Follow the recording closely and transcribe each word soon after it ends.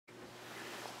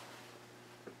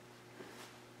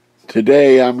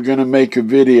Today I'm going to make a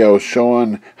video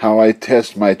showing how I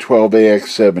test my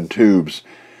 12AX7 tubes.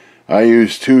 I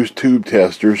use two tube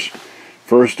testers.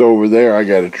 First over there I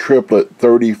got a TRIPLETT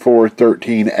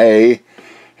 3413A,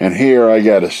 and here I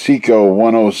got a SECO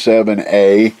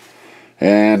 107A,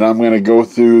 and I'm going to go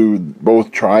through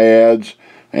both triads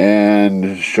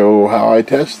and show how I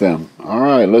test them.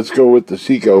 Alright, let's go with the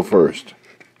SECO first.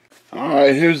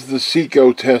 Alright, here's the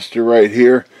SECO tester right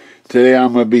here. Today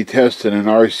I'm going to be testing an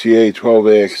RCA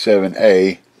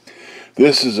 12AX7A.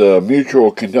 This is a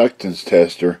mutual conductance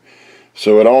tester,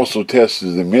 so it also tests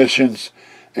the emissions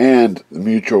and the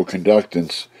mutual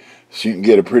conductance, so you can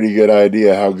get a pretty good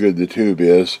idea how good the tube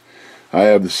is. I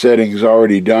have the settings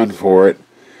already done for it.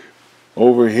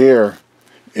 Over here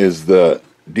is the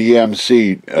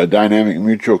DMC, dynamic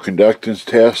mutual conductance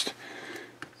test.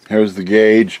 Here's the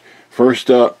gauge.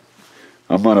 First up,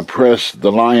 I'm going to press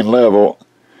the line level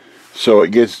so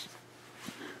it gets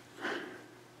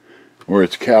where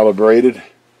it's calibrated.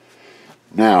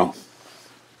 Now,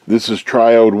 this is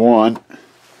triode 1,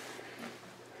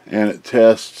 and it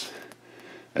tests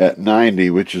at 90,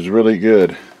 which is really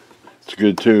good. It's a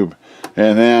good tube.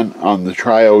 And then on the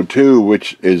triode 2,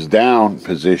 which is down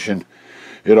position,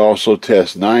 it also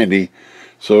tests 90.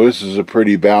 So this is a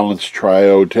pretty balanced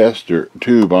triode tester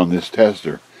tube on this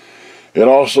tester. It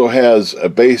also has a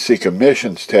basic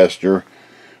emissions tester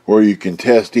where you can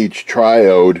test each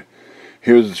triode.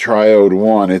 Here's the triode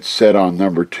 1. It's set on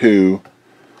number 2,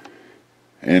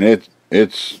 and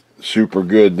it's super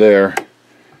good there.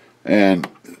 And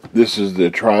this is the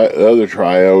other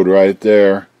triode right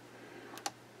there,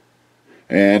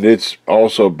 and it's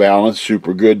also balanced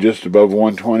super good, just above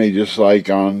 120, just like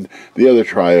on the other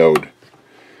triode.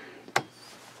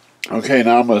 Okay,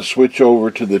 now I'm going to switch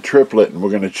over to the TRIPLETT, and we're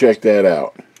going to check that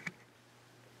out.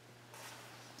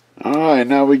 Alright,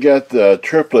 now we got the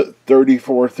TRIPLETT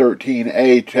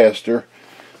 3413A tester.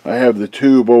 I have the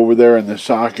tube over there in the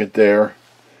socket there.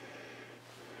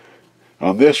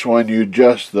 On this one, you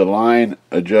adjust the line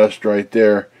adjust right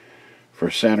there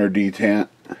for center detent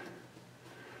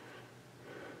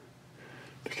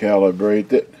to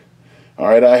calibrate it.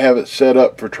 Alright, I have it set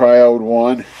up for triode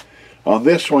 1. On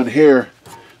this one here,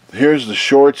 here's the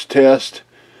shorts test,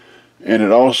 and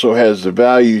it also has the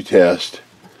value test.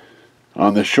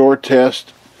 On the short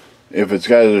test, if it's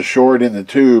got a short in the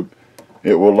tube,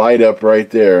 it will light up right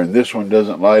there, and this one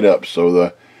doesn't light up, so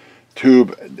the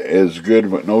tube is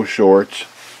good with no shorts.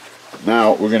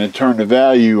 Now we're going to turn the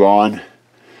value on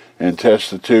and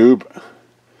test the tube,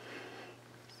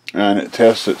 and it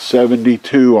tests at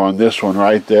 72 on this one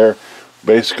right there,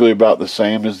 basically about the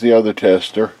same as the other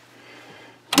tester.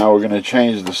 Now we're going to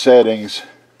change the settings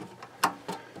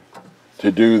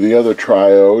to do the other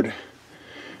triode.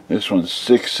 This one's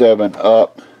 6, 7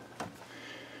 up,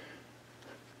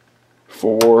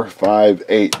 4, 5,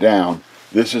 8 down.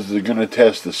 This is going to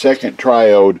test the second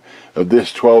triode of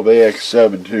this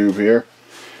 12AX7 tube here.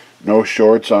 No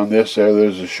shorts on this.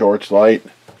 There's a shorts light.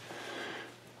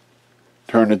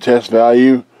 Turn the test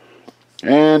value,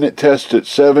 and it tests at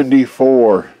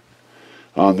 74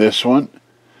 on this one.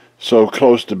 So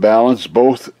close to balance.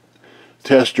 Both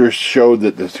testers showed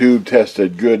that the tube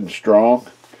tested good and strong.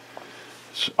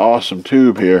 It's an awesome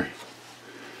tube here.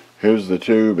 Here's the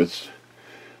tube. It's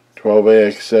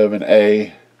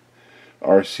 12AX7A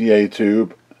RCA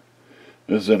tube.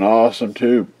 This is an awesome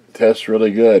tube. Tests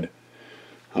really good.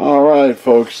 Alright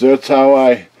folks, that's how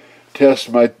I test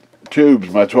my tubes,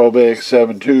 my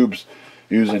 12AX7 tubes,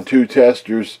 using two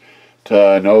testers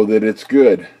to know that it's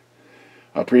good.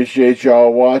 I appreciate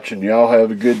y'all watching. Y'all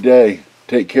have a good day.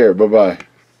 Take care. Bye-bye.